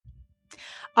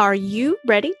Are you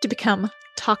ready to become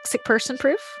toxic person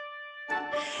proof?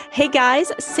 Hey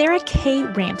guys, Sarah K.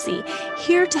 Ramsey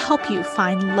here to help you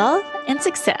find love and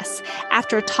success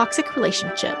after a toxic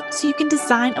relationship so you can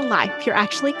design a life you're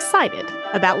actually excited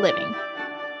about living.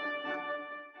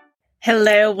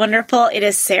 Hello, wonderful. It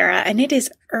is Sarah, and it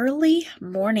is early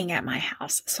morning at my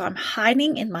house. So I'm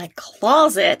hiding in my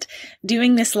closet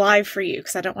doing this live for you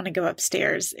because I don't want to go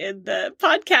upstairs in the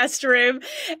podcast room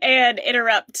and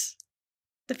interrupt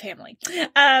the family.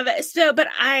 But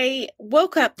I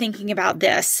woke up thinking about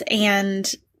this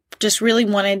and just really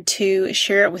wanted to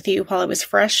share it with you while it was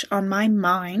fresh on my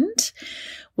mind,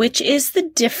 which is the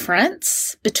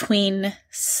difference between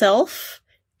self-care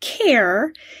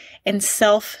and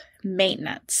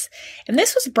self-maintenance. And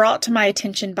this was brought to my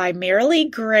attention by Marilee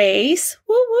Grace.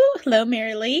 Woo woo. Hello,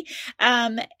 Marilee.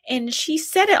 And she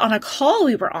said it on a call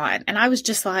we were on. And I was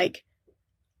just like,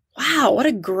 wow, what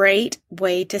a great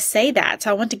way to say that. So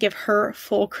I want to give her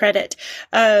full credit.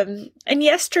 And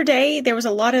yesterday there was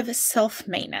a lot of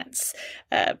self-maintenance.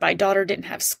 My daughter didn't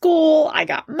have school. I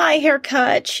got my hair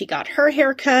cut. She got her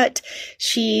hair cut.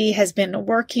 She has been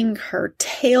working her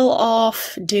tail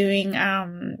off doing,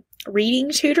 reading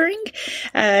tutoring.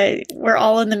 We're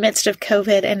all in the midst of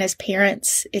COVID, and as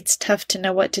parents, it's tough to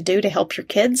know what to do to help your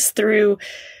kids through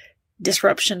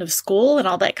disruption of school and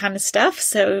all that kind of stuff.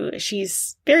 So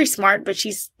she's very smart, but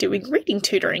she's doing reading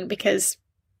tutoring because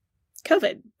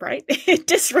COVID, right? It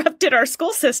disrupted our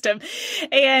school system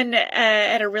and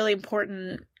at a really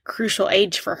important, crucial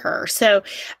age for her. So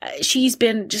she's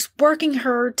been just working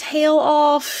her tail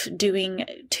off, doing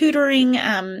tutoring,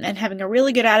 and having a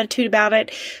really good attitude about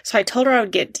it. So I told her I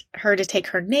would get her to take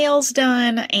her nails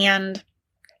done. And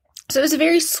so it was a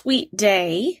very sweet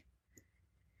day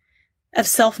of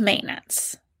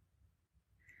self-maintenance.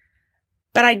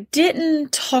 But I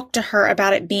didn't talk to her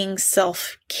about it being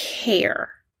self-care.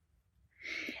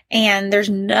 And there's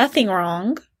nothing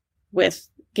wrong with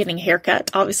getting a haircut,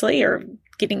 obviously, or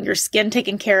getting your skin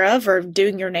taken care of, or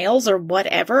doing your nails, or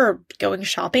whatever, or going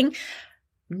shopping.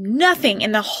 Nothing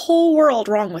in the whole world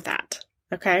wrong with that,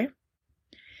 okay?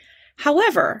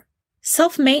 However,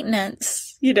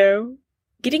 self-maintenance,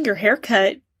 getting your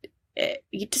haircut,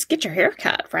 you just get your hair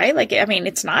cut, right?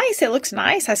 It's nice. It looks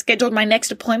nice. I scheduled my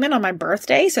next appointment on my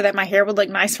birthday so that my hair would look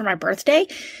nice for my birthday.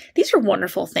 These are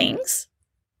wonderful things.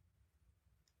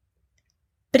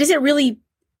 But is it really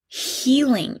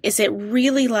healing? Is it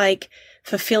really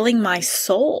fulfilling my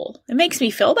soul? It makes me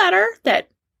feel better that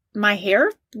my hair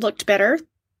looked better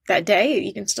that day.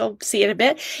 You can still see it a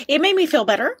bit. It made me feel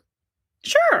better.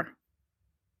 Sure.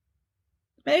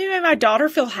 Maybe made my daughter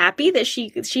feel happy that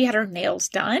she had her nails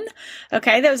done.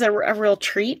 Okay, that was a real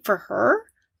treat for her.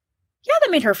 Yeah, that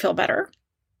made her feel better.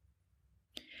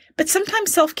 But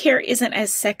sometimes self-care isn't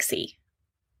as sexy.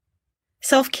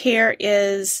 Self-care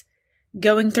is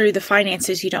going through the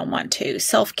finances you don't want to.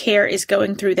 Self-care is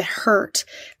going through the hurt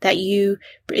that you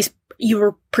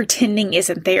were pretending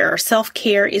isn't there.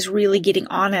 Self-care is really getting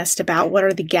honest about what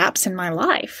are the gaps in my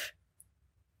life.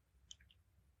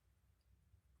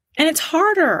 And it's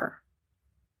harder.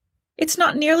 It's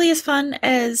not nearly as fun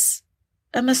as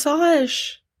a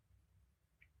massage.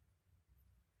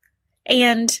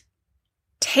 And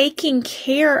taking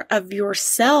care of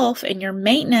yourself and your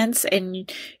maintenance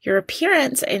and your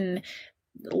appearance and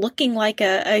looking like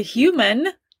a human,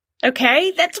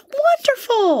 okay, that's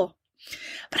wonderful.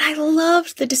 But I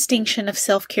loved the distinction of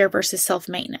self-care versus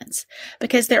self-maintenance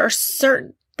because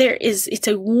it's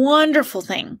a wonderful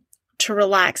thing to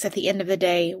relax at the end of the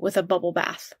day with a bubble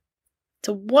bath. It's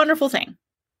a wonderful thing.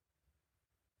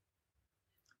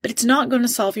 But it's not going to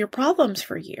solve your problems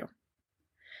for you.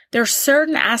 There are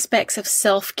certain aspects of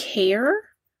self-care,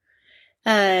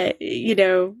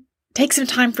 take some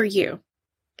time for you.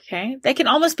 Okay? They can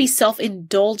almost be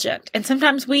self-indulgent. And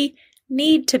sometimes we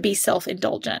need to be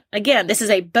self-indulgent. Again, this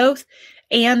is a both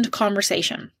and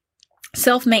conversation.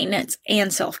 Self-maintenance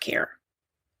and self-care.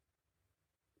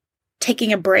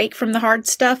 Taking a break from the hard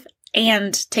stuff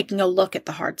and taking a look at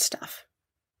the hard stuff.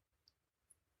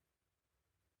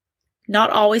 Not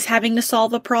always having to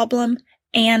solve a problem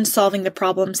and solving the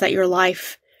problems that your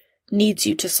life needs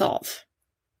you to solve.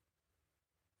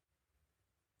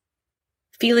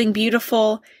 Feeling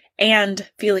beautiful and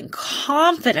feeling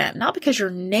confident, not because your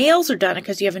nails are done or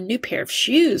because you have a new pair of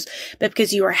shoes, but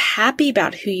because you are happy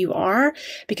about who you are,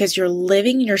 because you're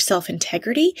living in your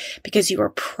self-integrity, because you are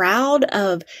proud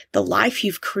of the life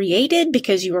you've created,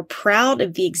 because you are proud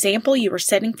of the example you are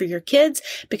setting for your kids,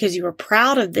 because you are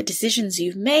proud of the decisions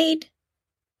you've made.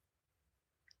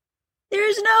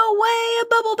 There's no way a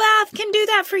bubble bath can do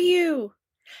that for you.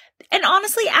 And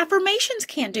honestly, affirmations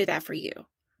can't do that for you.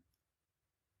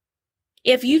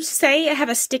 If you say have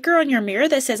a sticker on your mirror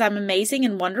that says I'm amazing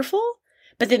and wonderful,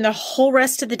 but then the whole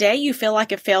rest of the day you feel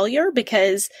like a failure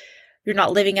because you're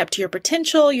not living up to your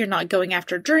potential, you're not going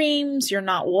after dreams, you're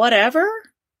not whatever,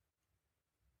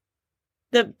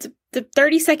 the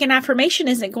 30-second affirmation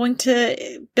isn't going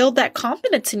to build that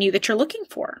confidence in you that you're looking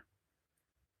for.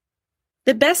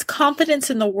 The best confidence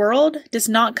in the world does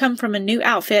not come from a new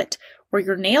outfit or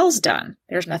your nails done.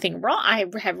 There's nothing wrong. I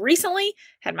have recently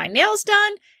had my nails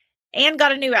done and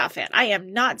got a new outfit. I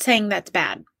am not saying that's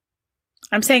bad.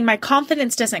 I'm saying my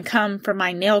confidence doesn't come from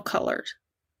my nail colors.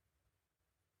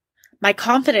 My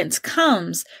confidence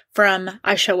comes from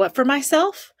I show up for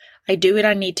myself. I do what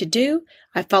I need to do.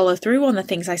 I follow through on the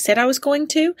things I said I was going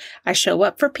to. I show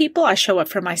up for people. I show up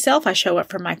for myself. I show up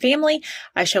for my family.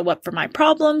 I show up for my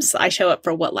problems. I show up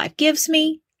for what life gives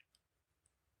me.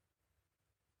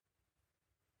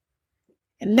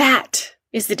 And that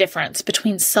is the difference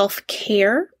between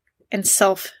self-care and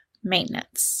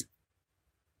self-maintenance.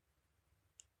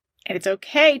 And it's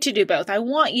okay to do both. I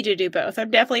want you to do both.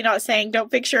 I'm definitely not saying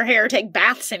don't fix your hair or take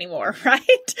baths anymore,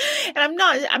 right? And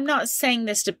I'm not saying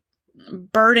this to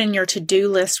burden your to-do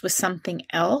list with something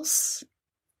else.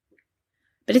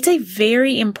 But it's a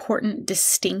very important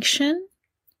distinction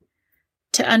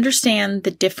to understand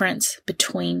the difference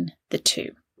between the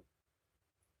two.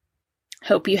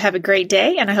 Hope you have a great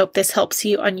day, and I hope this helps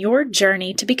you on your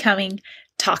journey to becoming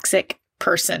toxic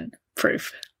person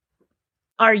proof.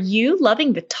 Are you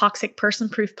loving the Toxic Person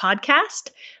Proof podcast?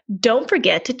 Don't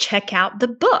forget to check out the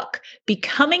book,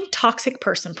 Becoming Toxic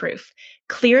Person Proof.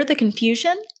 Clear the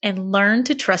confusion and learn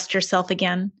to trust yourself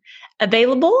again.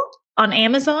 Available on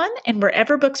Amazon and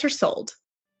wherever books are sold.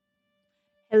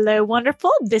 Hello,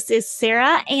 wonderful. This is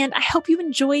Sarah, and I hope you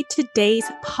enjoyed today's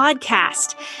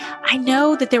podcast. I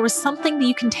know that there was something that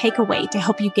you can take away to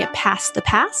help you get past the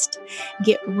past,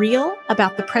 get real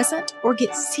about the present, or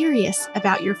get serious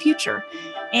about your future.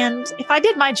 And if I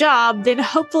did my job, then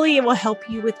hopefully it will help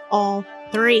you with all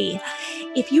three.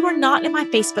 If you are not in my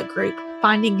Facebook group,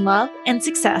 Finding Love and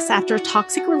Success After a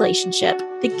Toxic Relationship,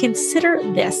 then consider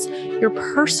this your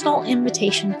personal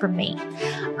invitation from me.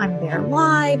 I'm there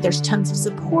live, there's tons of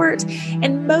support,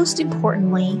 and most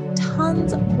importantly,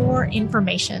 tons more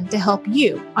information to help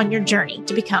you on your journey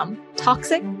to become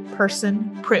toxic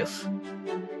person proof.